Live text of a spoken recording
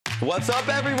What's up,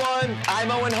 everyone?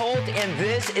 I'm Owen Holt, and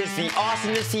this is the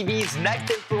Awesomeness TV's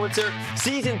Next Influencer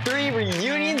Season 3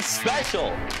 Reunion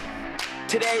Special.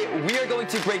 Today, we are going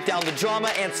to break down the drama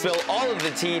and spill all of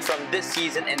the tea from this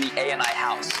season in the A&I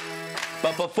house.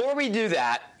 But before we do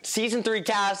that, Season 3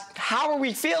 cast, how are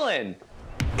we feeling?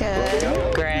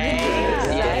 Good. Great.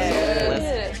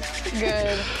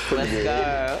 Good. Let's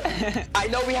go. I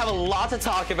know we have a lot to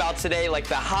talk about today, like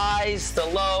the highs, the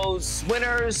lows,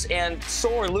 winners, and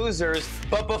sore losers.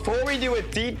 But before we do a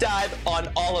deep dive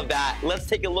on all of that, let's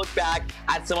take a look back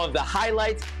at some of the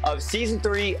highlights of Season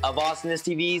 3 of Awesomeness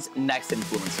TV's Next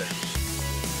Influencer.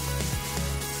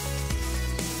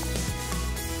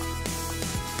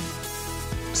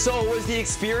 So was the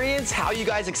experience how you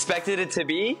guys expected it to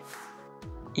be?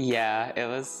 Yeah, it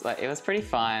was pretty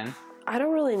fun. I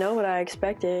don't really know what I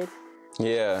expected.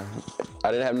 Yeah,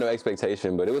 I didn't have no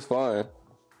expectation, but it was fun.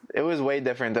 It was way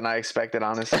different than I expected,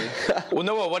 honestly. Well,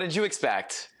 Noah, what did you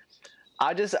expect?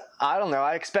 I don't know.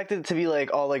 I expected it to be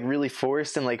like all like really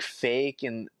forced and like fake,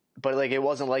 but like it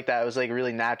wasn't like that. It was like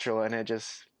really natural, and it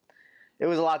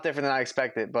was a lot different than I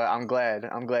expected. But I'm glad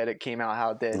it came out how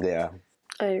it did. Yeah.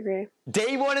 I agree.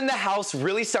 Day one in the house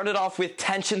really started off with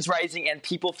tensions rising and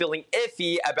people feeling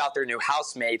iffy about their new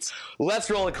housemates. Let's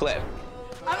roll a clip.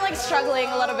 I'm like struggling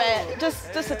a little bit,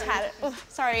 just a tad. Ugh,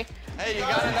 sorry. Hey, you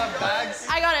got enough bags?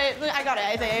 I got it,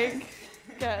 I think.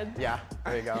 Good. Yeah,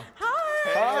 there you go. Hi.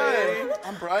 Hi,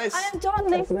 I'm Bryce. I'm Dawn,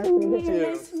 nice to meet you.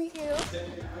 Nice to meet you.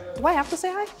 Do I have to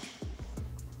say hi?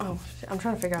 Oh, shit, I'm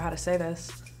trying to figure out how to say this.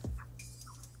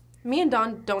 Me and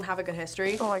Dawn don't have a good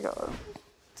history. Oh my God.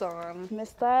 Dawn.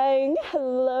 Miss Thang,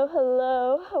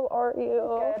 hello, how are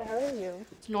you? Good, how are you?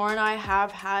 Noor and I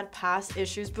have had past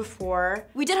issues before.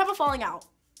 We did have a falling out,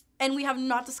 and we have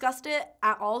not discussed it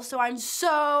at all, so I'm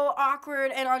so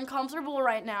awkward and uncomfortable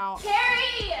right now.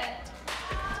 Carrie!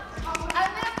 I'm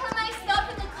gonna put my stuff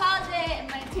in the closet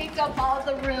and like take up all of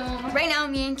the room. Right now,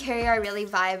 me and Carrie are really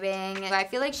vibing. I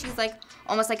feel like she's like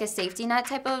almost like a safety net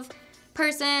type of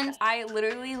person. I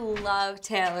literally love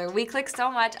Taylor. We click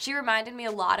so much. She reminded me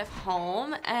a lot of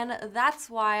home, and that's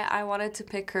why I wanted to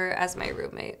pick her as my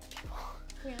roommate.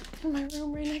 Yeah, in my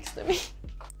room right next to me.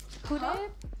 Who did?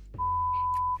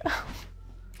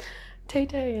 Tay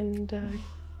Tay and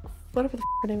whatever the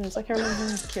her name is. I can't remember her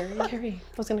name. Carrie.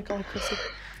 I was gonna call her Chrissy.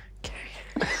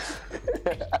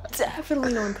 Carrie.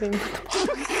 Definitely know I'm putting her at the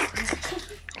bottom.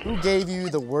 Who gave you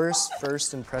the worst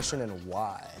first impression and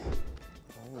why?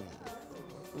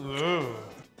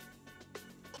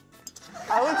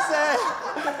 I would say.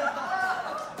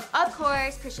 Of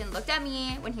course, Kristian looked at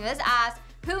me when he was asked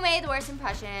who made the worst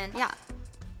impression. Yeah,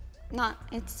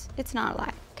 it's not a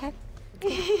lie, okay?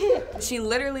 She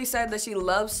literally said that she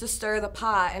loves to stir the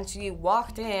pot, and she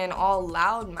walked in all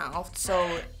loudmouthed,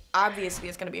 so obviously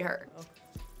it's gonna be her.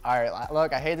 All right,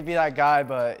 look, I hate to be that guy,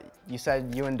 but you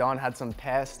said you and Dawn had some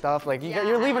past stuff. Like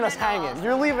you're leaving us hanging.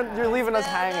 You're leaving us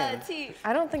hanging.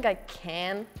 I don't think I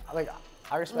can. Like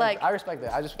I respect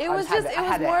it. It was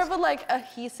more of a like a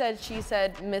he said, she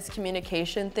said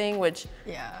miscommunication thing, which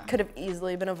could have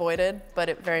easily been avoided, but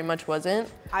it very much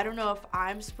wasn't. I don't know if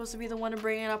I'm supposed to be the one to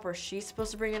bring it up or she's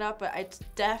supposed to bring it up, but it's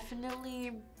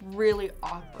definitely really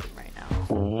awkward right now.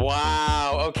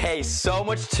 Wow, okay, so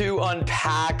much to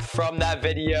unpack from that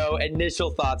video. Initial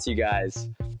thoughts, you guys.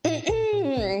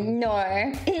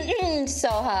 Noor,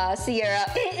 Soha, Sierra.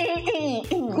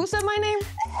 Who said my name?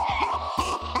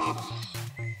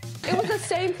 It was the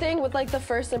same thing with like the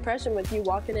first impression with you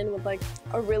walking in with like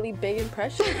a really big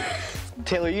impression.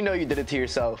 Taylor, you know you did it to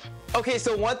yourself. Okay,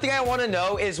 so one thing I want to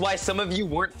know is why some of you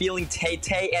weren't feeling Tay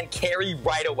Tay and Carrie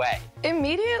right away.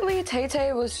 Immediately, Tay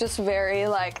Tay was just very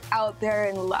like out there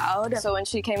and loud. So when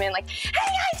she came in like, hey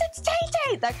guys, it's Tay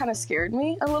Tay, that kind of scared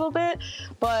me a little bit.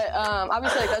 But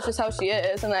obviously like, that's just how she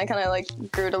is, and I kind of like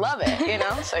grew to love it, you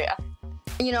know? So yeah.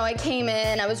 You know, I came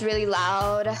in, I was really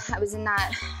loud. I was in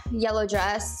that yellow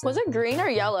dress. Was it green or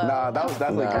yellow? Nah, that was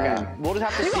definitely green. We'll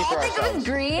just have to see for ourselves. You all think it was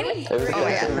green? It was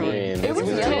green. It was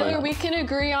Taylor, we can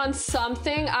agree on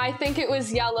something. I think it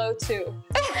was yellow too.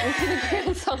 We can agree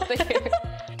on something here.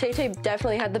 Tay Tay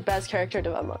definitely had the best character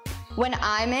development. When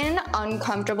I'm in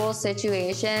uncomfortable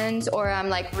situations or I'm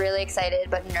like really excited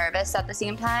but nervous at the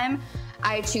same time,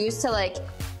 I choose to like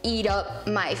eat up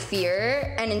my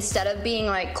fear, and instead of being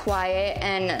like quiet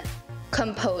and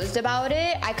composed about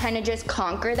it, I kind of just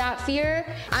conquer that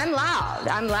fear. I'm loud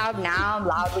now, I'm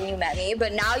loud when you met me,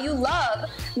 but now you love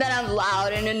that I'm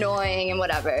loud and annoying and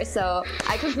whatever, so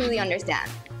I completely understand.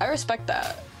 I respect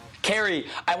that. Carrie,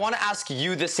 I want to ask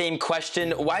you the same question.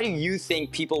 Why do you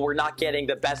think people were not getting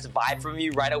the best vibe from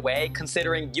you right away,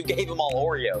 considering you gave them all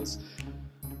Oreos?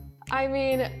 I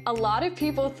mean, a lot of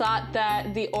people thought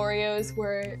that the Oreos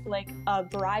were like a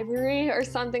bribery or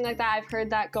something like that. I've heard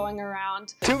that going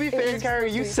around. To be fair,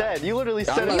 Carrie, you literally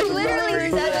said it. You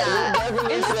literally said that.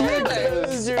 In the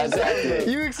trailer.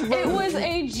 You exposed. It was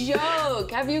a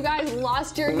joke. Have you guys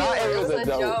lost your Not humor? it was a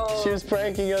joke. She was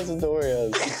pranking us with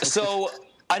Oreos. So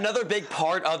another big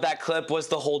part of that clip was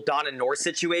the whole Dawn and Noor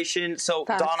situation. So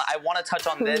Dawn, I want to touch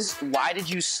on this. Why did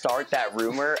you start that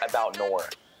rumor about Noor?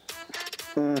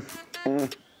 It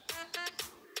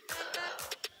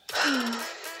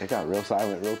got real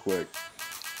silent real quick.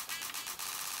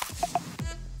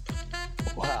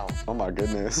 Wow. Oh my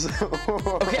goodness.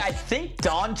 Okay, I think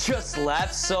Dawn just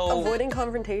left, so... Avoiding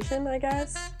confrontation, I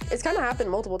guess. It's kind of happened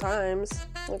multiple times.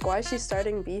 Like, why is she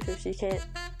starting beef if she can't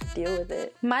deal with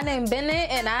it? My name Bennett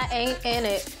and I ain't in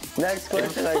it. Next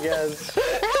question, I guess.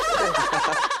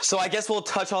 So I guess we'll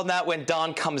touch on that when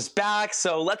Dawn comes back,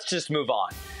 so let's just move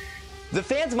on. The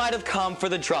fans might have come for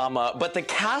the drama, but the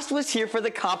cast was here for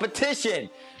the competition.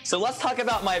 So let's talk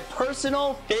about my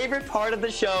personal favorite part of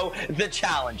the show, the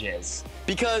challenges.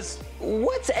 Because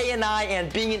what's A&I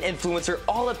and being an influencer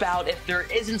all about if there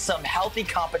isn't some healthy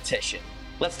competition?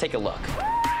 Let's take a look.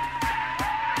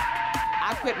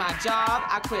 I quit my job,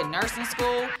 I quit nursing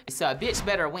school, so a bitch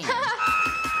better win.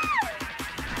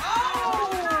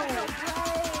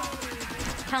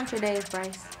 Count your days,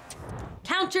 Bryce.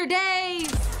 Count your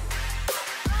days.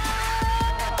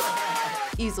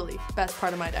 Easily, best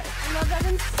part of my day. I love that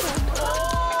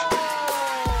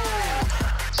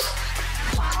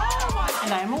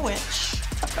And I'm a witch.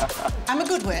 I'm a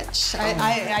good witch.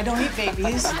 I don't eat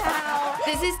babies. Wow.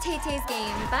 This is Tay-Tay's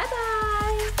game.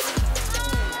 Bye-bye.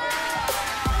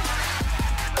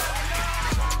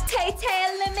 Tay-Tay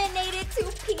eliminated 2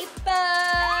 people.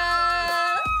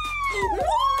 Woo!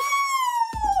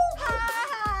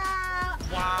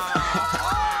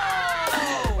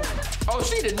 Oh,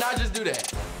 she did not just do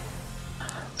that.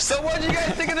 So what did you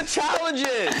guys think of the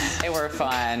challenges? They were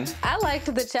fun. I liked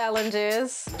the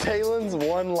challenges. Talen's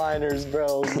one-liners,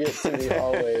 bro, get to me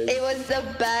always. It was the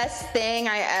best thing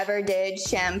I ever did,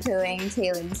 shampooing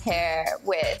Talen's hair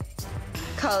with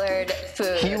colored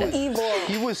food.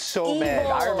 He was so mad.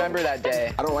 I remember that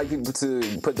day. I don't like people to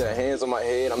put their hands on my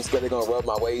head. I'm scared they're gonna rub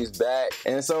my waves back.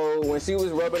 And so when she was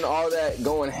rubbing all that,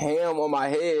 going ham on my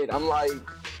head, I'm like,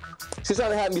 she's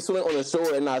trying to have me swim on the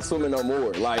shore and not swimming no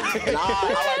more. Like, and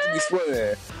I like to be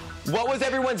swimming. What was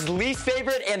everyone's least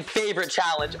favorite and favorite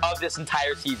challenge of this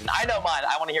entire season? I know mine.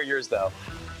 I want to hear yours, though.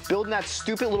 Building that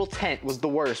stupid little tent was the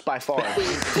worst by far.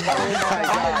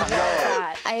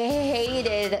 I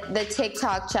hated the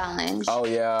TikTok challenge. Oh,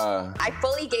 yeah. I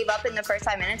fully gave up in the first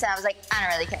 5 minutes and I was like, I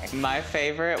don't really care. My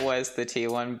favorite was the tea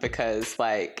one because,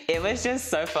 like, it was just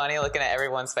so funny looking at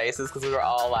everyone's faces because we were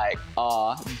all like,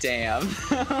 aw, damn.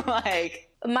 Like,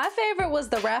 My favorite was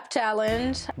the rap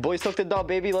challenge. Boys took the dub,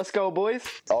 baby. Let's go, boys.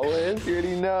 Always. You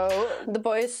already know. The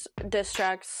boys' diss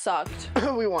track sucked.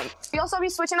 We won. You also be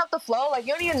switching up the flow. Like,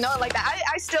 you don't even know it like that.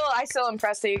 I still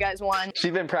impressed that you guys won.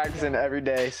 She's been practicing every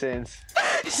day since.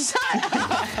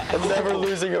 I'm never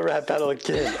losing a rap battle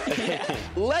again.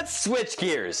 Let's switch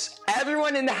gears.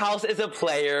 Everyone in the house is a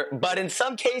player, but in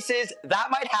some cases,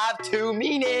 that might have two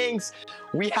meanings.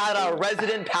 We had a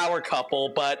resident power couple,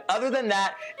 but other than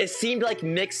that, it seemed like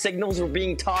mixed signals were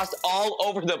being tossed all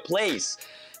over the place.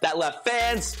 That left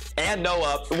fans and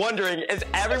Noah wondering, is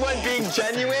everyone being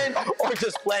genuine or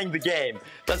just playing the game?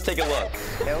 Let's take a look.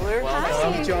 Taylor,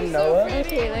 Hi. I'm Noah. Hey,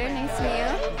 Taylor, nice to meet you.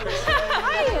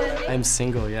 Hi. I'm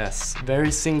single, yes.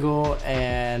 Very single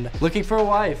and looking for a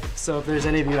wife. So if there's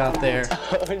any of you out there,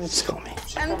 just call me.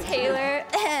 I'm Taylor.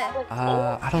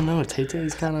 I don't know.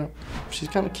 Tay-Tay's she's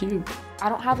kind of cute. I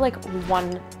don't have like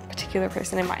one particular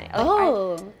person in mind.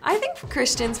 Like, I think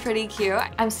Kristian's pretty cute.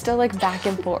 I'm still like back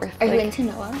and forth. Are you into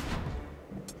Noah?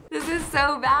 This is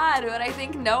so bad, but I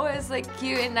think Noah's like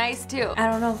cute and nice too. I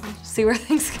don't know. See where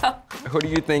things go. Who do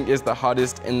you think is the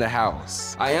hottest in the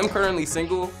house? I am currently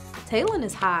single. Talen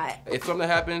is hot. If something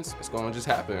happens, it's gonna just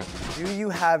happen. Do you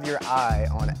have your eye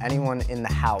on anyone in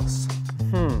the house?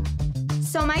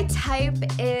 So my type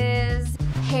is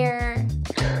hair,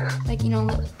 like, you know,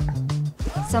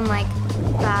 some like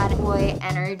bad boy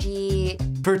energy.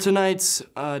 For tonight's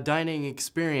dining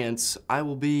experience, I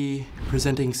will be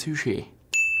presenting sushi.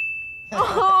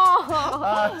 Oh,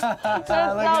 that's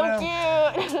so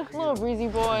cute. Little breezy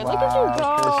boy. Wow, Look at you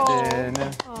go. Kristian.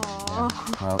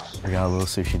 Well, we got a little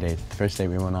sushi date. The first date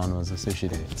we went on was a sushi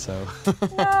date, so.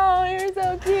 No, you're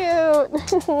so cute.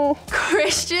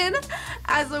 Kristian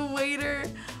as a waiter.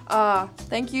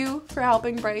 Thank you for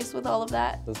helping Bryce with all of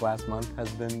that. This last month has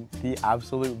been the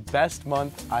absolute best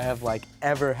month I have like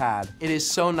ever had. It is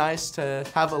so nice to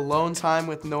have alone time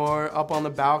with Noor up on the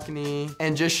balcony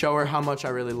and just show her how much I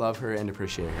really love her and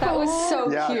appreciate her. That was so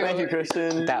cute. Yeah, thank you,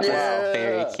 Kristian. That was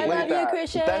very cute. I love you,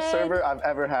 Kristian. Best server I've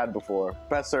ever had before.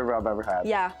 Best server I've ever had.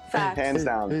 Yeah, facts. Hands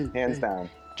down, hands down.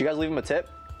 Did you guys leave him a tip?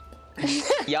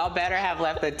 Y'all better have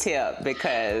left a tip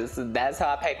because that's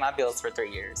how I paid my bills for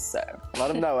 3 years, so. Let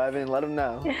him know, Evan, let him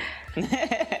know.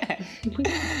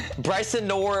 Bryce and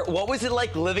Noor, what was it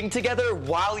like living together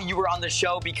while you were on the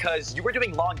show? Because you were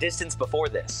doing long distance before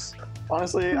this.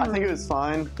 Honestly, I think it was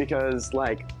fine because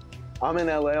like, I'm in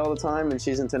LA all the time and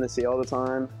she's in Tennessee all the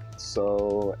time.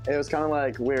 So it was kind of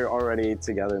like we're already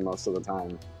together most of the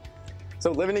time.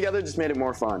 So living together just made it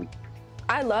more fun.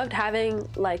 I loved having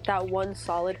like that one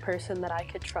solid person that I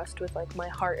could trust with like my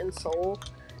heart and soul.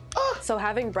 So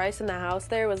having Bryce in the house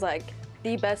there was like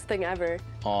the best thing ever.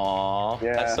 Aw,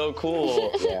 Yeah. that's so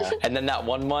cool. Yeah. And then that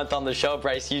 1 month on the show,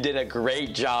 Bryce, you did a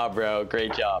great job, bro.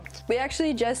 Great job. We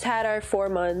actually just had our 4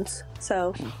 months,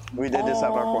 so. We did just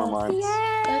have our 4 months.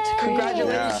 Yeah. That's great.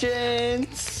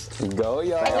 Congratulations. Go,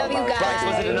 y'all. I love you guys. Bryce,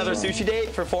 was it another sushi date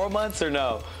for 4 months or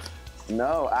no?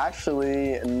 No,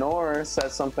 actually, Noor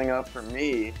set something up for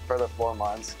me for the 4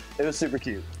 months. It was super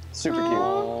cute. Super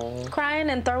cute. Crying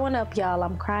and throwing up, y'all.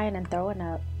 I'm crying and throwing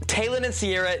up. Talen and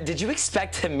Sierra, did you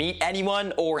expect to meet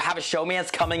anyone or have a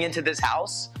showmance coming into this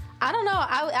house? I don't know.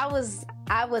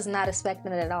 I was not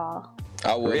expecting it at all.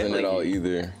 I wasn't Really? at all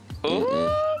either.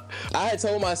 I had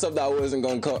told myself that I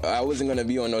wasn't gonna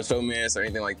be on no showmance or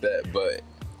anything like that, but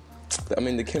I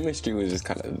mean the chemistry was just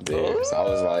kind of there. So I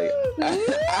was like,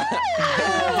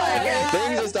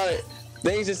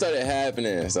 things just started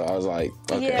happening. So I was like,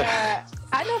 okay. Yeah,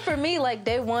 I know for me, like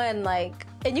day one, like,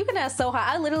 and you can ask Soha,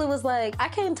 I literally was like, I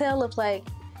can't tell if like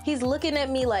he's looking at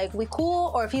me like we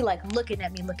cool or if he like looking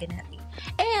at me.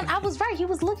 And I was right, he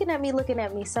was looking at me.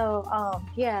 So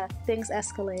yeah, things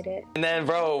escalated. And then,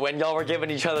 bro, when y'all were giving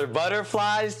each other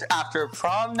butterflies after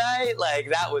prom night, like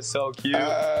that was so cute.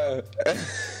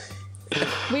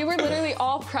 We were literally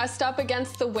all pressed up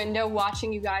against the window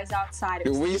watching you guys outside. It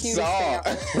was the We cutest saw.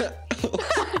 thing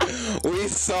ever. We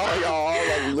saw y'all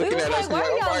like looking at us. Why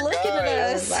are y'all looking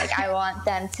at us? God. Like, I want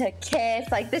them to kiss.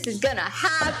 Like, this is gonna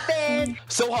happen.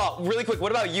 Soha, really quick,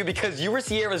 what about you? Because you were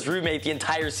Sierra's roommate the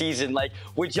entire season. Like,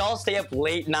 would y'all stay up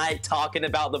late night talking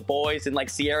about the boys and like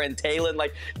Sierra and Talen?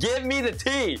 Like, give me the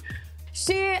tea.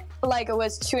 She like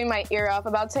was chewing my ear off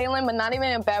about Talen, but not even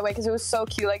in a bad way because it was so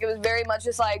cute. Like it was very much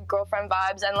just like girlfriend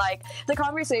vibes, and like the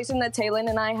conversation that Talen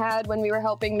and I had when we were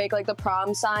helping make like the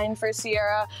prom sign for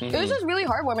Sierra, it was just really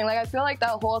heartwarming. Like I feel like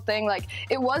that whole thing, like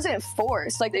it wasn't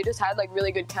forced. Like they just had like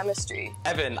really good chemistry.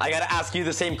 Evan, I gotta ask you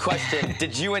the same question.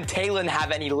 Did you and Talen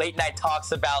have any late night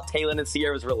talks about Talen and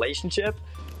Sierra's relationship?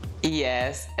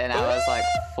 Yes, and I was like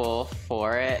full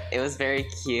for it. It was very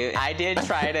cute. I did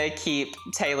try to keep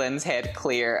Talen's head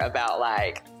clear about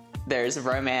like, there's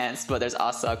romance, but there's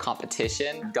also a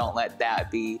competition. Don't let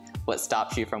that be what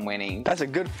stops you from winning. That's a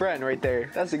good friend right there.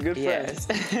 That's a good friend.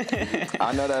 Yes.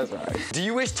 I know that's right. Do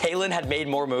you wish Talen had made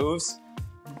more moves?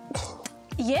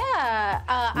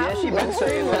 Yeah, she been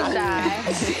saying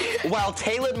that. While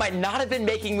Talen might not have been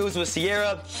making moves with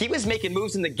Sierra, he was making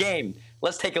moves in the game.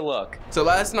 Let's take a look. So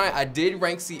last night I did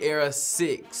rank Sierra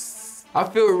 6th. I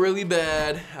feel really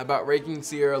bad about ranking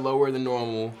Sierra lower than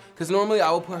normal, because normally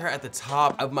I would put her at the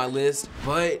top of my list,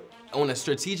 but on a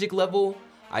strategic level,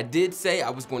 I did say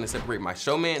I was going to separate my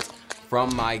showmance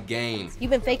from my game. You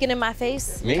been faking in my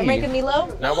face? Me? And ranking me low?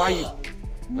 Now why you think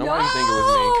it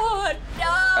was me?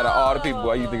 Out of all the people,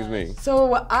 why you think it's me?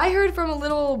 So I heard from a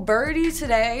little birdie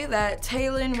today that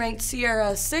Talen ranked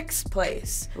Sierra 6th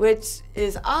place, which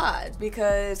is odd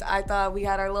because I thought we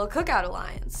had our little cookout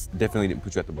alliance. Definitely didn't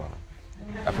put you at the bottom.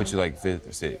 I put you like 5th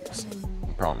or 6th,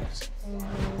 I promise.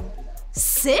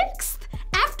 6th?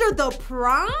 After the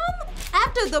prom?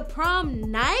 After the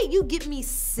prom night, you get me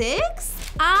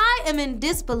 6th? I am in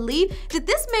disbelief. Did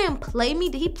this man play me?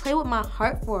 Did he play with my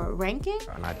heart for a ranking?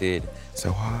 And I did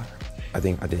so hard. I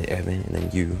think I did Evan and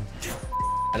then you.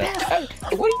 And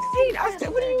What do you mean? I said,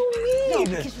 what do you mean?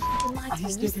 No, because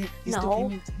you my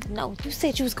team. No, you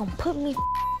said you was gonna put me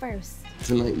first.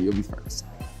 Tonight you'll be first.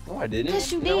 No, I didn't. Yes,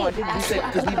 you did. No, I didn't. You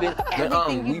said, because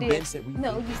Everything you did. been said we.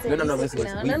 No, you said. No, listen.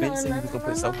 We've been saying we was gonna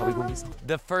put Soha. We gonna do something.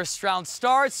 The first round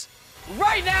starts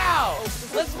right now.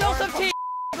 Let's build some team.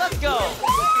 Let's go.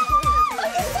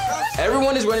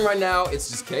 Everyone is running right now. It's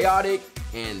just chaotic.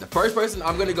 And the first person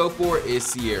I'm gonna go for is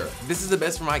Sierra. This is the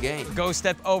best for my game. Go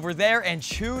step over there and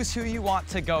choose who you want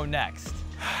to go next.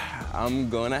 I'm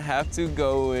gonna have to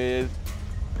go with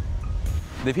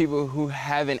the people who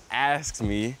haven't asked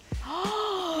me.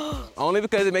 Only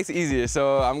because it makes it easier,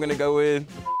 so I'm gonna go with,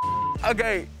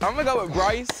 okay, I'm gonna go with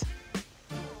Bryce.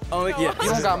 You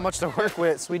don't got much to work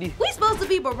with, sweetie. We supposed to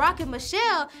be Barack and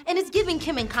Michelle, and it's giving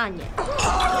Kim and Kanye.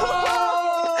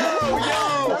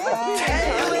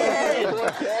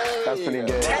 That's pretty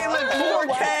good. Talen,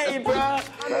 4K, bro.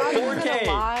 I'm not even gonna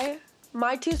lie.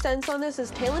 My 2 cents on this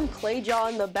is Talen played y'all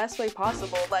in the best way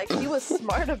possible. Like, he was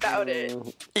smart about it.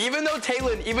 Even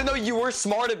though you were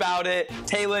smart about it,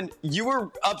 Talen, you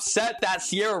were upset that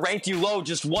Sierra ranked you low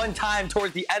just one time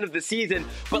towards the end of the season,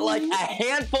 but like a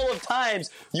handful of times,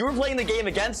 you were playing the game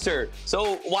against her.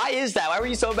 So why is that? Why were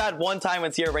you so bad one time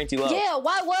when Sierra ranked you low? Yeah,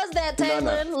 why was that,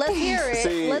 Talen? No. Let's hear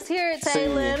it. Let's hear it,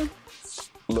 Talen.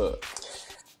 Look,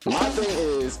 my thing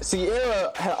is,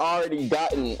 Sierra had already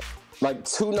gotten like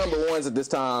 2 #1s at this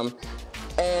time,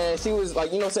 and she was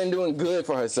like, you know what I'm saying, doing good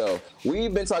for herself.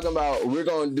 We've been talking about we're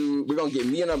gonna get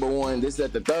me a #1, this,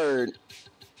 that, the third.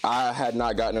 I had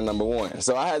not gotten a #1.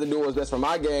 So I had to do what's best for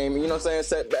my game, you know what I'm saying,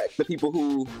 set back the people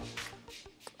who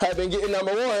have been getting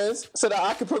 #1s so that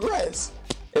I could progress,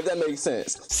 if that makes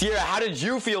sense. Sierra, how did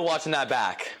you feel watching that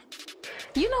back?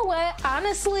 You know what?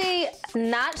 Honestly,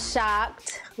 not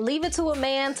shocked. Leave it to a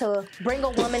man to bring a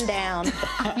woman down.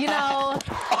 You know,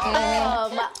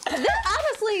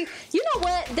 honestly, you know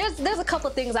what? There's a couple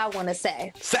things I want to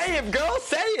say. Say it, girl.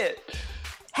 Say it.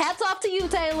 Hats off to you,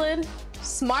 Talen.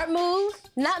 Smart move.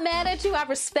 Not mad at you. I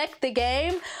respect the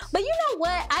game. But you know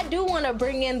what? I do want to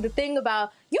bring in the thing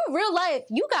about you in real life.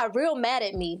 You got real mad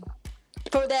at me.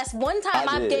 For that one time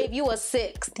I gave you a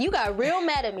 6th. You got real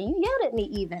mad at me. You yelled at me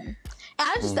even.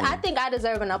 I think I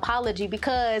deserve an apology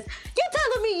because you're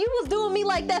telling me you was doing me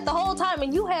like that the whole time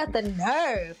and you had the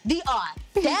nerve, the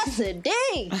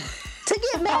audacity to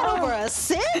get mad over a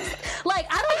 6th? Like,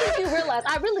 I don't think you realize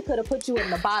I really could have put you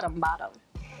in the bottom.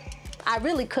 I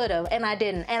really could have, and I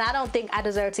didn't. And I don't think I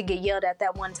deserve to get yelled at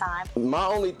that one time. My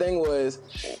only thing was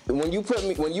when you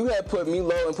had put me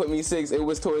low and put me 6, it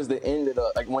was towards the end of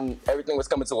the, like when everything was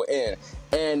coming to an end.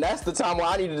 And that's the time where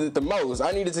I needed it the most. I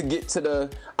needed to get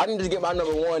my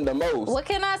 #1 the most. What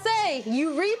can I say?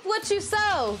 You reap what you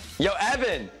sow. Yo,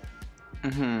 Evan.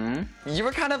 You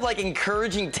were kind of like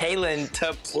encouraging Talen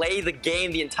to play the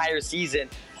game the entire season.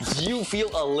 Do you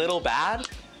feel a little bad?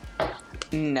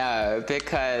 No,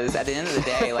 because at the end of the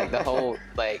day, like the whole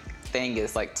like thing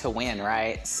is like to win,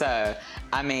 right? So,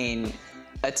 I mean,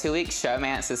 a 2-week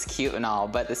showmance is cute and all,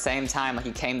 but at the same time, like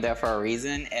he came there for a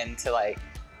reason, and to like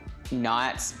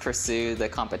not pursue the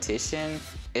competition,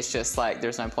 it's just like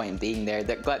there's no point in being there.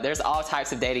 There's all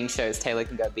types of dating shows Taylor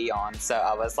can go be on, so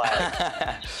I was like,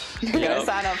 you gotta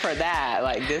sign up for that.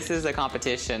 Like, this is a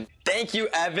competition. Thank you,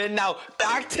 Evan. Now,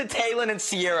 back to Talen and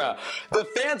Sierra. The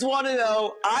fans want to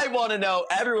know, I want to know,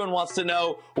 everyone wants to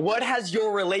know, what has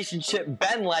your relationship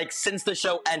been like since the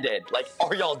show ended? Like,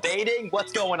 are y'all dating?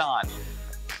 What's going on?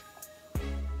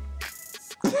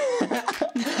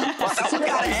 Someone's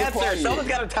got to answer. Someone's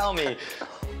got to tell me.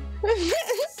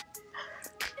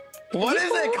 What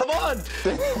is it? Come on.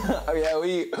 Yeah,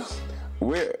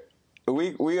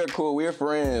 we are cool. We're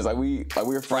friends.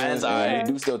 We're friends. And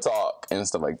we do still talk and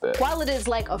stuff like that. While it is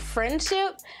like a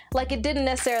friendship, like it didn't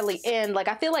necessarily end. Like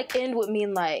I feel like end would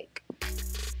mean like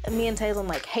me and Talen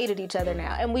like hated each other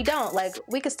now, and we don't. Like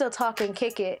we could still talk and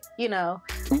kick it, you know.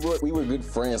 We were good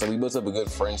friends. Like we built up a good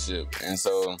friendship, and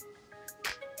so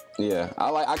yeah,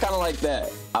 I kind of like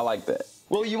that. I like that.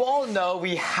 Well, you all know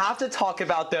we have to talk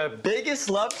about the biggest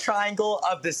love triangle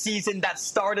of the season that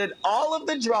started all of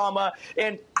the drama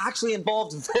and actually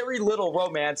involved very little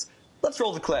romance. Let's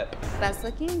roll the clip. Best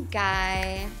looking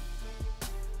guy,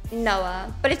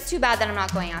 Noah. But it's too bad that I'm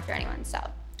not going after anyone, so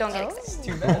don't get excited.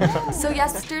 Too bad. So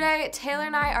yesterday, Taylor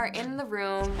and I are in the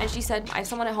room, and she said, I have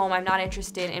someone at home, I'm not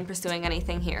interested in pursuing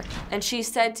anything here. And she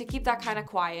said to keep that kind of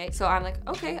quiet. So I'm like,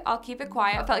 okay, I'll keep it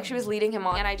quiet. I felt like she was leading him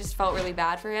on, and I just felt really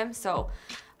bad for him. So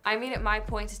I made it my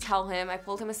point to tell him. I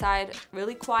pulled him aside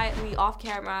really quietly off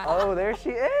camera. Oh, there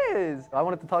she is. I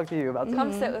wanted to talk to you about this.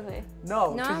 Come sit with me.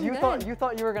 No, because you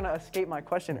thought you were gonna escape my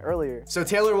question earlier. So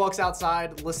Taylor walks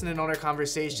outside, listening on our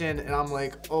conversation, and I'm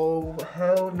like, oh,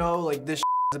 hell no, like this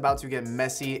is about to get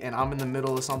messy, and I'm in the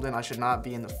middle of something I should not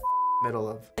be in the middle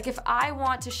of. Like if I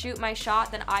want to shoot my shot,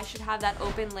 then I should have that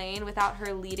open lane without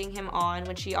her leading him on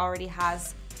when she already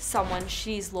has someone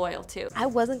she's loyal to. I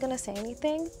wasn't gonna say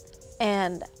anything,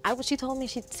 and she told me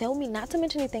not to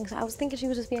mention anything, so I was thinking she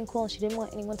was just being cool and she didn't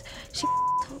want anyone to. She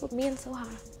told me and Soha.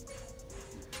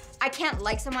 I can't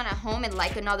like someone at home and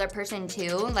like another person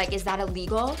too. Like, is that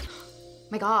illegal?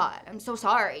 My God, I'm so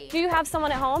sorry. Do you have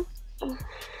someone at home?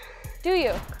 Do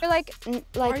you? You're like,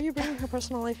 Why are you bringing her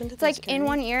personal life into it's this? like in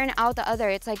one ear and out the other.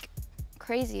 It's like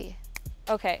crazy.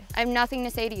 Okay. I have nothing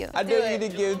to say to you. I dare you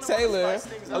to give Taylor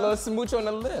a little smooch on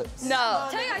the lips. No.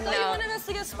 Tay, I thought you wanted us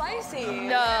to get spicy.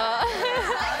 No.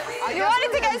 You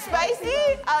wanted to get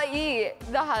spicy? I'll eat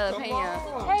the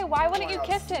jalapeno. Hey, why wouldn't you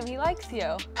kiss him? He likes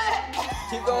you.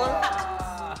 Keep going.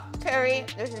 Carrie,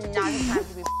 there's not a time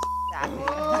to be I'm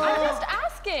just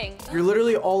asking. You're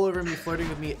literally all over me, flirting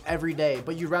with me every day,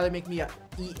 but you'd rather make me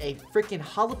eat a freaking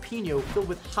jalapeno filled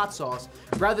with hot sauce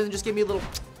rather than just give me a little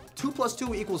 2 +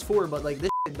 2 = 4, but like this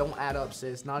shit don't add up,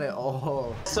 sis, not at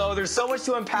all. So there's so much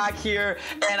to unpack here,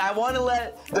 and I want to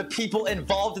let the people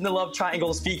involved in the love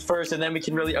triangle speak first, and then we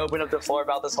can really open up the floor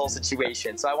about this whole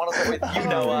situation. So I want to start with you,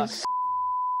 Noah.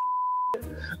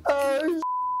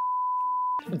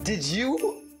 Did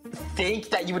you think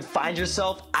that you would find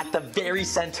yourself at the very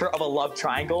center of a love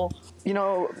triangle? You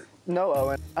know, no,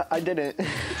 Owen, I didn't.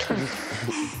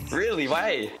 Really?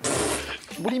 Why?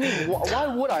 What do you mean? Why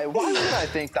would I? Why would I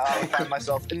think that I would find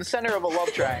myself in the center of a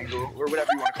love triangle, or whatever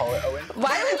you want to call it, Owen?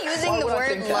 Why are we using the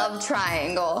word love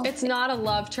triangle? It's not a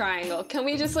love triangle. Can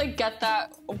we just like get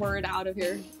that word out of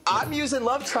here? I'm using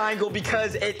love triangle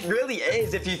because it really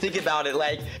is, if you think about it.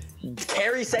 Like,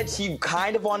 Carrie said she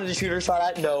kind of wanted to shoot her shot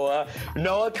at Noah.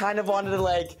 Noah kind of wanted to,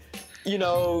 like, you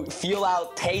know, feel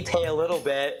out Tay-Tay a little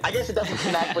bit. I guess it doesn't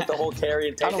connect with the whole Carrie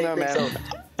and Tay-Tay I don't know, thing, man.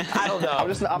 so I don't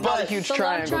know. I'm not a huge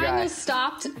triangle The love triangle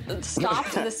guy.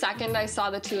 stopped the second I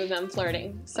saw the two of them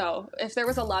flirting. So if there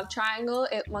was a love triangle,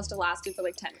 it must have lasted for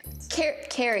like 10 minutes.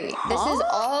 Carrie, this is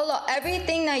all,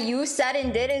 everything that you said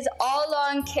and did is all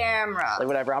on camera. Like,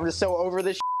 whatever, I'm just so over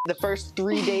this. The first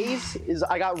 3 days is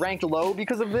I got ranked low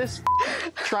because of this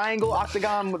triangle,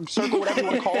 octagon, circle, whatever you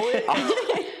want to call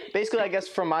it. Basically, I guess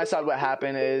from my side, what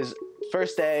happened is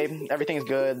first day, everything's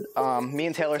good. Me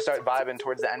and Taylor start vibing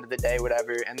towards the end of the day,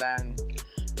 whatever. And then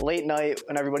late night,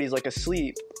 when everybody's like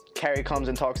asleep, Carrie comes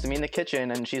and talks to me in the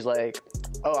kitchen, and she's like,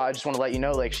 "Oh, I just want to let you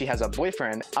know, like, she has a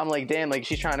boyfriend." I'm like, damn, like,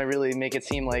 she's trying to really make it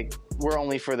seem like we're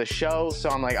only for the show. So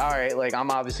I'm like, all right, like,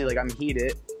 I'm obviously, like, I'm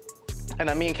heated. And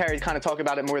then me and Carrie kind of talk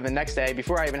about it more the next day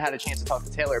before I even had a chance to talk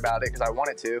to Taylor about it because I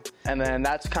wanted to. And then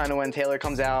that's kind of when Taylor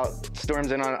comes out,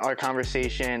 storms in on our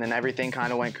conversation, and everything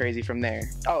kind of went crazy from there.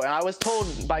 Oh, and I was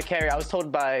told by Carrie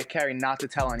not to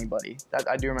tell anybody.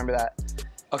 I do remember that.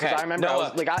 Okay. I remember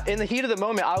in the heat of the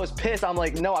moment, I was pissed. I'm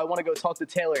like, no, I want to go talk to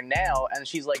Taylor now. And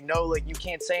she's like, no, like, you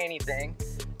can't say anything.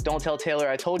 Don't tell Taylor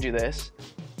I told you this.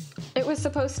 It was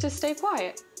supposed to stay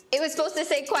quiet. It was supposed to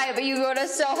stay quiet, but you go to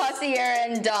Soha, Sierra,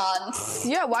 and dance.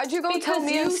 Yeah, why'd you go tell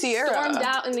me and Sierra? Because you stormed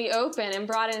out in the open and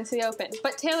brought it into the open.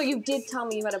 But Taylor, you did tell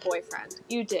me you had a boyfriend.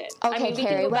 You did. Okay, I mean,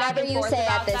 Carrie, whatever you say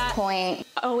at this point.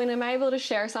 Owen, am I able to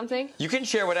share something? You can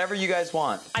share whatever you guys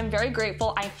want. I'm very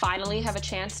grateful I finally have a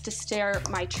chance to share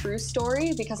my true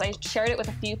story because I shared it with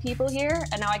a few people here,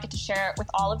 and now I get to share it with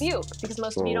all of you because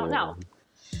most of you don't know.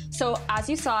 So as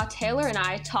you saw, Taylor and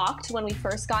I talked when we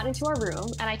first got into our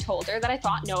room, and I told her that I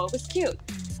thought Noah was cute.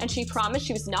 And she promised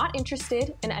she was not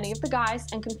interested in any of the guys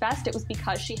and confessed it was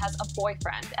because she has a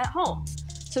boyfriend at home.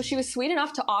 So she was sweet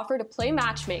enough to offer to play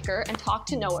matchmaker and talk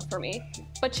to Noah for me.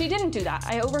 But she didn't do that.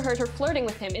 I overheard her flirting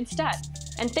with him instead.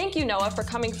 And thank you, Noah, for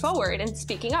coming forward and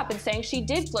speaking up and saying she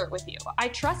did flirt with you. I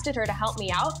trusted her to help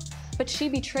me out, but she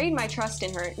betrayed my trust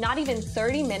in her not even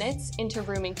 30 minutes into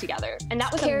rooming together. And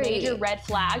that was Carrie. a major red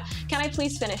flag. Can I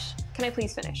please finish? Can I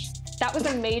please finish? That was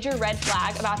a major red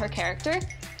flag about her character,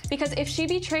 because if she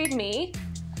betrayed me,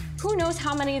 who knows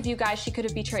how many of you guys she could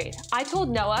have betrayed. I told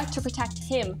Noah to protect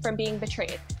him from being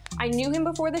betrayed. I knew him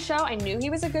before the show. I knew he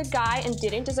was a good guy and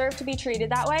didn't deserve to be treated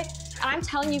that way. And I'm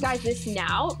telling you guys this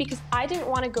now because I didn't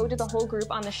want to go to the whole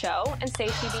group on the show and say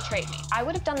she betrayed me. I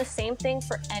would have done the same thing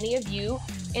for any of you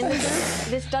in the group.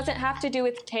 This doesn't have to do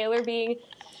with Taylor being...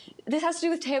 This has to do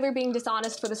with Taylor being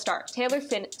dishonest for the start. Taylor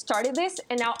started this,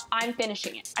 and now I'm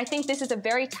finishing it. I think this is a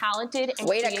very talented and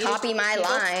way to copy my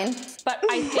line. But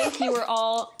I think you were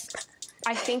all...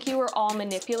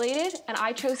 manipulated, and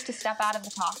I chose to step out of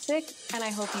the toxic, and I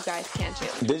hope you guys can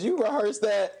too. Did you rehearse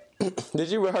that? Did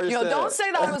you rehearse that? Yo, don't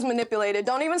say that I was manipulated.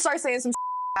 Don't even start saying some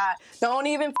like that. Don't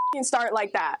even start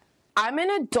like that. I'm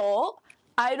an adult.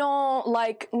 I don't,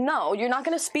 no, you're not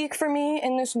going to speak for me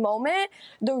in this moment.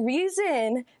 The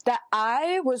reason that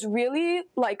I was really,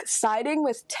 siding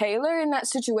with Taylor in that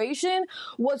situation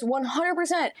was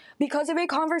 100% because of a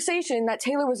conversation that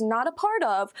Taylor was not a part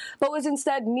of, but was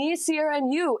instead me, Sierra,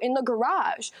 and you in the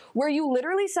garage, where you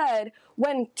literally said,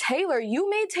 when you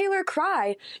made Taylor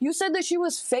cry, you said that she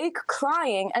was fake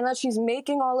crying and that she's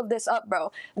making all of this up,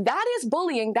 bro. That is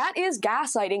bullying. That is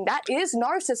gaslighting. That is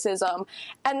narcissism.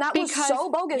 And that was so so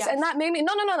bogus, and that made me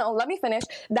no. Let me finish.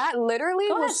 That literally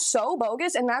was so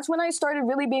bogus, and that's when I started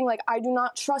really being like, I do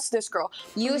not trust this girl.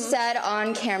 You said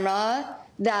on camera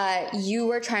that you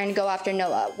were trying to go after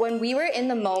Noah. When we were in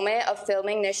the moment of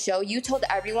filming this show, you told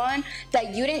everyone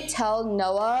that you didn't tell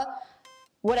Noah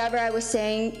whatever I was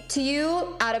saying to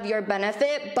you out of your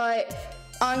benefit, but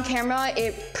on camera,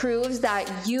 it proves that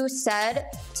you said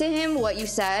to him what you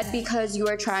said because you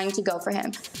were trying to go for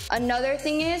him. Another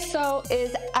thing is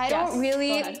I don't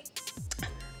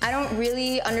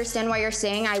really understand why you're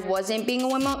saying I wasn't being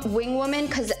a wing woman,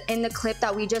 because in the clip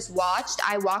that we just watched,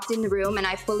 I walked in the room and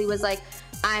I fully was like,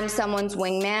 I'm someone's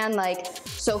wingman, like,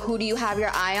 so who do you have your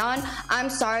eye on? I'm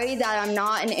sorry that I'm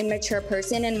not an immature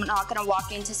person and I'm not gonna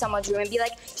walk into someone's room and be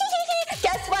like,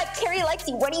 guess what, Carrie likes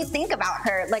you, what do you think about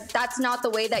her? Like, that's not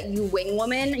the way that you wing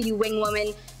woman. You wing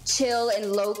woman chill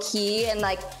and low key and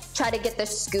like try to get the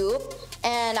scoop.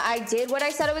 And I did what I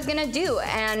said I was gonna do.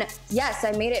 And yes,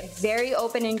 I made it very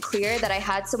open and clear that I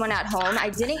had someone at home.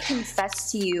 I didn't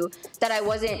confess to you that I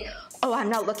wasn't, oh,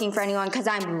 I'm not looking for anyone because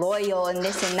I'm loyal and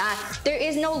this and that. There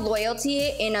is no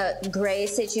loyalty in a gray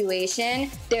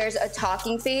situation. There's a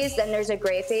talking phase, then there's a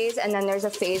gray phase, and then there's a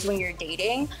phase when you're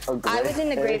dating. I was in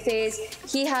the gray phase.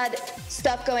 He had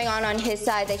stuff going on his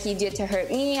side that he did to hurt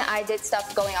me. I did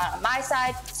stuff going on my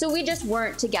side. So we just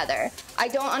weren't together. I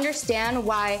don't understand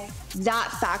why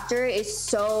that factor is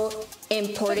so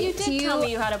important to you. But you did tell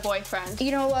me you had a boyfriend. You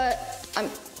know what?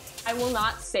 I will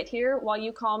not sit here while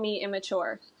you call me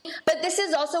immature. But this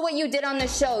is also what you did on the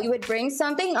show. You would bring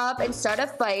something up and start a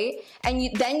fight,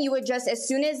 and then you would just, as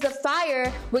soon as the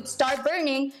fire would start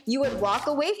burning, you would walk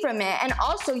away from it. And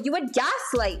also, you would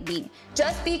gaslight me.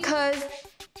 Just because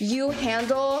you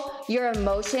handle your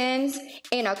emotions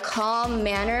in a calm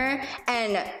manner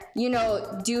and, you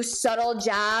know, do subtle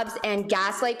jabs and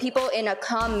gaslight people in a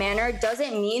calm manner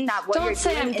doesn't mean that what you're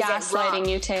doing is wrong. Don't say I'm gaslighting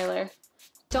you, Taylor.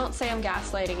 Don't say I'm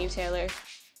gaslighting you, Taylor.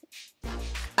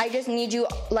 I just need you,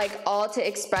 like, all to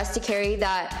express to Carrie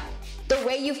that the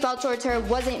way you felt towards her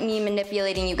wasn't me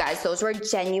manipulating you guys. Those were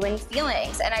genuine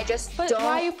feelings, and I just But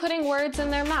why are you putting words in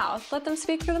their mouth? Let them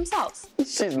speak for themselves.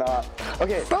 She's not.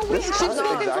 Okay, But we have spoken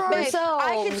for exactly. ourselves.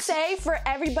 I could say for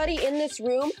everybody in this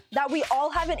room that we all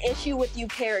have an issue with you,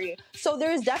 Carrie. So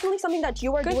there is definitely something that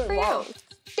you are doing wrong.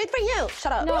 Good for you.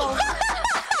 Shut up. No.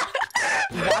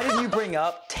 Why did you bring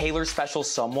up Taylor's special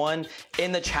someone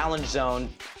in the challenge zone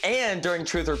and during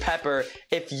Truth or Pepper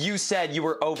if you said you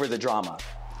were over the drama?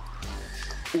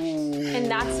 In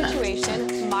that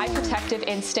situation, my protective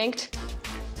instinct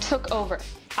took over.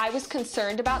 I was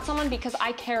concerned about someone because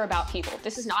I care about people.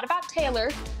 This is not about Taylor,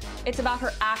 it's about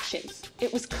her actions.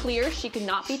 It was clear she could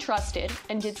not be trusted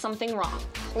and did something wrong.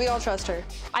 We all trust her.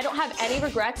 I don't have any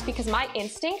regrets because my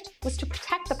instinct was to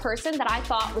protect the person that I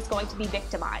thought was going to be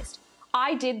victimized.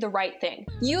 I did the right thing.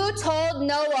 You told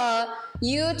Noah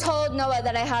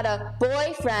that I had a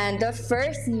boyfriend the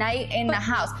first night in the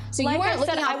house. So like you weren't I said,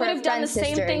 looking I out would for a have done friend, the same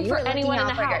sister. thing You for were looking anyone in out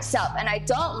the for house. yourself, and I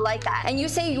don't like that. And you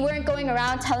say you weren't going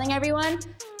around telling everyone.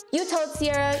 You told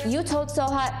Sierra, you told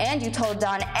Soha, and you told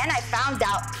Don, and I found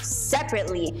out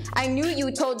separately. I knew you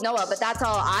told Noah, but that's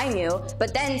all I knew.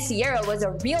 But then Sierra was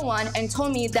a real one and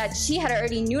told me that she had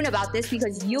already known about this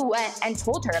because you went and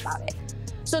told her about it.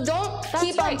 So don't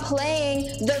keep on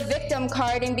playing the victim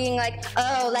card and being like,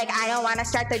 oh, like, I don't want to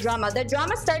start the drama. The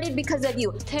drama started because of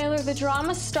you. Taylor, the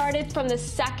drama started from the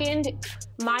second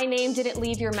my name didn't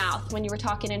leave your mouth when you were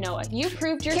talking to Noah. You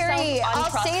proved yourself Carrie,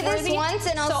 I'll say this untrustworthy, once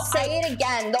and I'll say it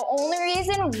again. The only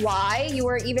reason why you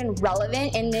were even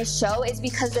relevant in this show is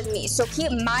because of me. So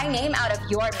keep my name out of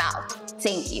your mouth.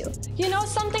 Thank you. You know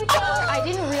something, Taylor? I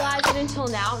didn't realize it until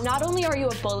now. Not only are you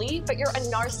a bully, but you're a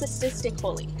narcissistic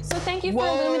bully. So thank you for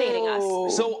illuminating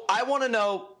us. So I want to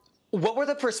know, what were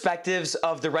the perspectives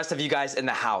of the rest of you guys in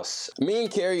the house? Me and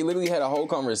Carrie literally had a whole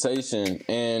conversation,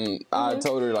 and I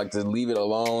told her, like, to leave it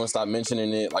alone, stop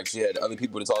mentioning it, like she had other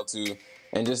people to talk to,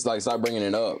 and just, like, stop bringing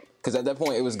it up. Because at that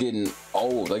point, it was getting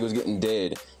old, like, it was getting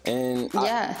dead. And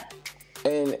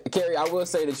and Carrie, I will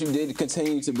say that you did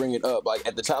continue to bring it up, like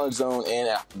at the challenge zone and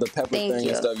at the pepper thing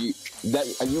and stuff.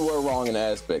 You were wrong in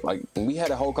that aspect. Like, we had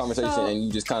a whole conversation, and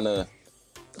you just kind of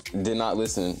did not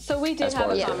listen. So we did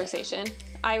have a conversation.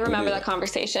 I remember that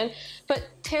conversation. But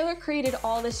Taylor created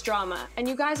all this drama, and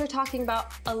you guys are talking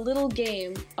about a little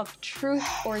game of truth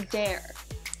or dare.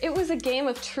 It was a game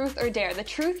of truth or dare. The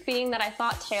truth being that I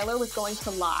thought Taylor was going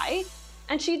to lie,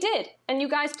 and she did. And you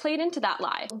guys played into that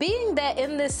lie. Being that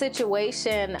in this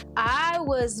situation, I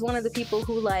was one of the people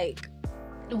who, like,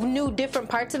 knew different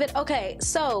parts of it. Okay,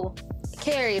 so,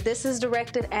 Carrie, this is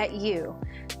directed at you.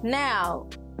 Now,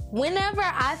 whenever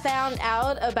I found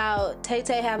out about Tay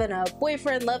Tay having a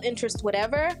boyfriend, love interest,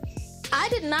 whatever, I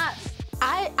did not,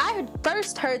 I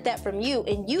first heard that from you,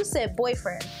 and you said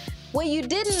boyfriend. What you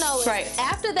didn't know is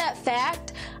after that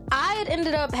fact, I had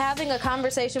ended up having a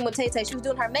conversation with Tay Tay. She was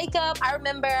doing her makeup. I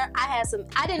remember I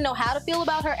didn't know how to feel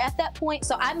about her at that point,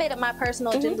 so I made it my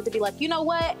personal agenda to be like, you know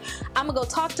what? I'm gonna go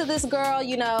talk to this girl,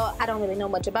 you know, I don't really know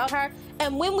much about her.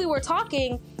 And when we were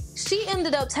talking, she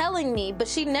ended up telling me, but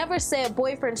she never said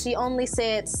boyfriend, she only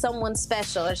said someone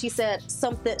special, or she said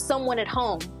someone at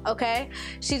home, okay?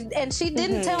 She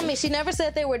didn't tell me, she never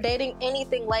said they were dating,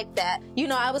 anything like that. You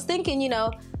know, I was thinking, you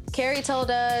know, Carrie told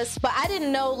us, but I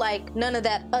didn't know like none of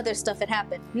that other stuff had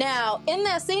happened. Now, in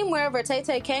that scene wherever Tay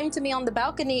Tay came to me on the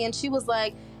balcony and she was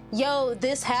like, yo,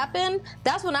 this happened,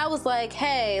 that's when I was like,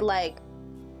 hey, like,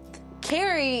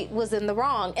 Carrie was in the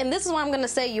wrong. And this is why I'm gonna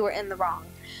say you were in the wrong.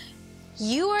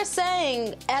 You're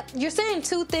saying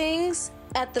two things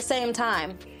at the same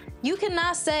time. You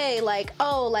cannot say like,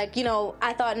 oh, like, you know,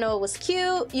 I thought Noah was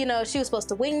cute, you know, she was supposed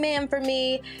to wingman for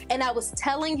me, and I was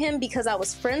telling him because I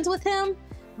was friends with him,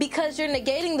 because you're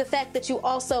negating the fact that you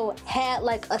also had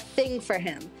like a thing for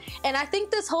him. And I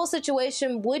think this whole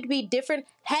situation would be different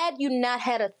had you not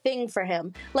had a thing for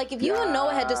him. Like if you and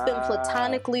Noah had just been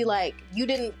platonically, like you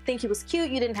didn't think he was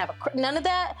cute, you didn't have none of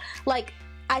that, like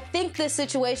I think this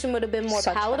situation would have been more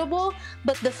palatable.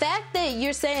 But the fact that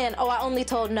you're saying, oh, I only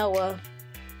told Noah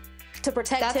to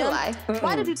protect him. That's a lie.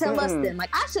 Why did you tell us then? Like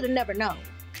I should have never known.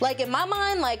 Like in my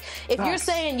mind, like if you're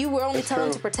saying you were only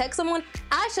telling to protect someone,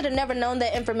 I should have never known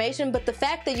that information. But the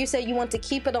fact that you say you want to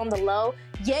keep it on the low,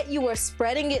 yet you were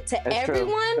spreading it to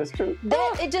everyone,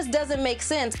 that it just doesn't make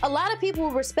sense. A lot of people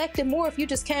would respect it more if you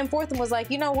just came forth and was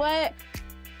like, you know what?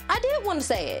 I did want to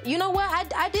say it. You know what?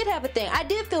 I did have a thing. I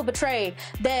did feel betrayed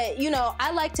that, you know,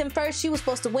 I liked him first. She was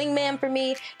supposed to wingman for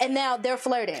me, and now they're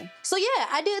flirting. So yeah,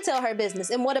 I did tell her business,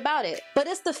 and what about it? But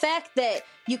it's the fact that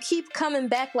you keep coming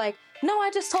back like, no,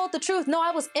 I just told the truth. No, I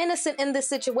was innocent in this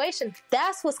situation.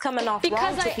 That's what's coming off wrong to people.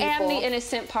 Because I am the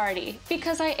innocent party.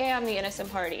 Because I am the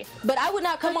innocent party. But I would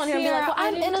not come on here and be like, well,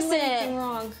 I'm innocent. I didn't do anything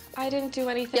wrong. I didn't do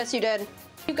anything. Yes, you did.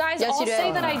 You guys all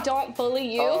say that I don't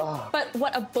bully you, but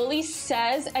what a bully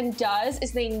says and does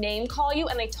is they name call you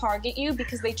and they target you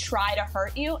because they try to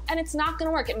hurt you, and it's not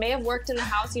gonna work. It may have worked in the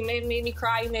house, you may have made me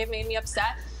cry, you may have made me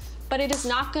upset, but it is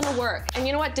not gonna work. And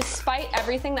you know what, despite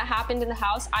everything that happened in the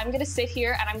house, I'm gonna sit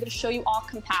here and I'm gonna show you all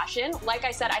compassion. Like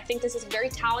I said, I think this is a very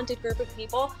talented group of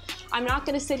people. I'm not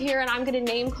gonna sit here and I'm gonna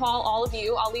name call all of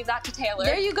you. I'll leave that to Taylor.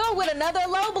 There you go with another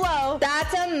low blow.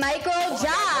 That's a micro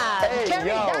jab. Hey, Carrie,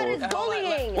 yo. that is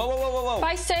bullying. Whoa.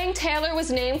 By saying Taylor was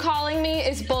name calling me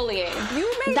is bullying. You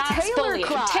made Taylor bullying.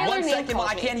 cry. Taylor One second,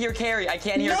 I can't hear Carrie. I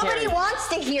can't hear Carrie. Nobody wants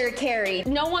to hear Carrie.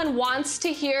 No one wants to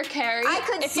hear Carrie. I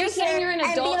could if you're sit saying here you're an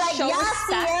and adult, be like, show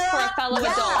respect for a fellow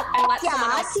adult and let someone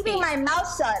else I'm keeping my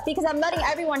mouth shut because I'm letting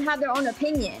everyone have their own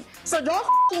opinion. So don't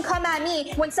come at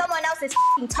me when someone else is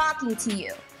talking to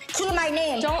you. Keep my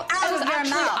name out of your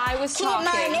mouth. I was Keep talking,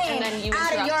 my and name then you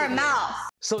out of your interrupted me. mouth.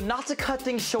 So not to cut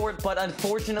things short, but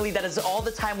unfortunately that is all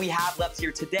the time we have left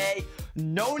here today.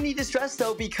 No need to stress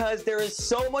though, because there is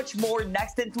so much more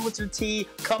Next Influencer Tea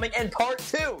coming in part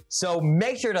 2. So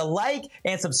make sure to like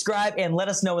and subscribe and let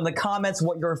us know in the comments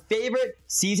what your favorite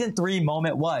season 3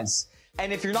 moment was.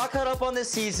 And if you're not caught up on this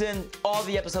season, all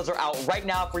the episodes are out right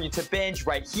now for you to binge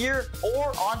right here or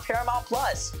on Paramount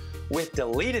Plus, with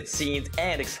deleted scenes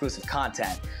and exclusive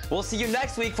content. We'll see you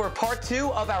next week for part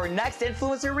 2 of our Next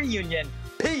Influencer reunion.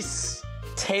 Peace!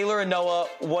 Taylor and Noah,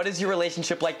 what is your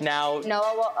relationship like now?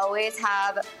 Noah will always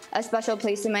have a special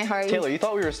place in my heart. Taylor, you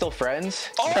thought we were still friends?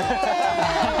 Oh!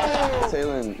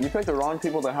 Talen, you picked the wrong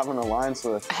people to have an alliance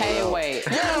with. Hey, wait.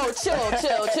 Yo, chill.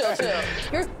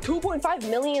 Your 2.5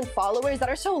 million followers that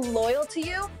are so loyal to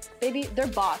you, baby, they're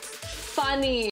bots. Funny.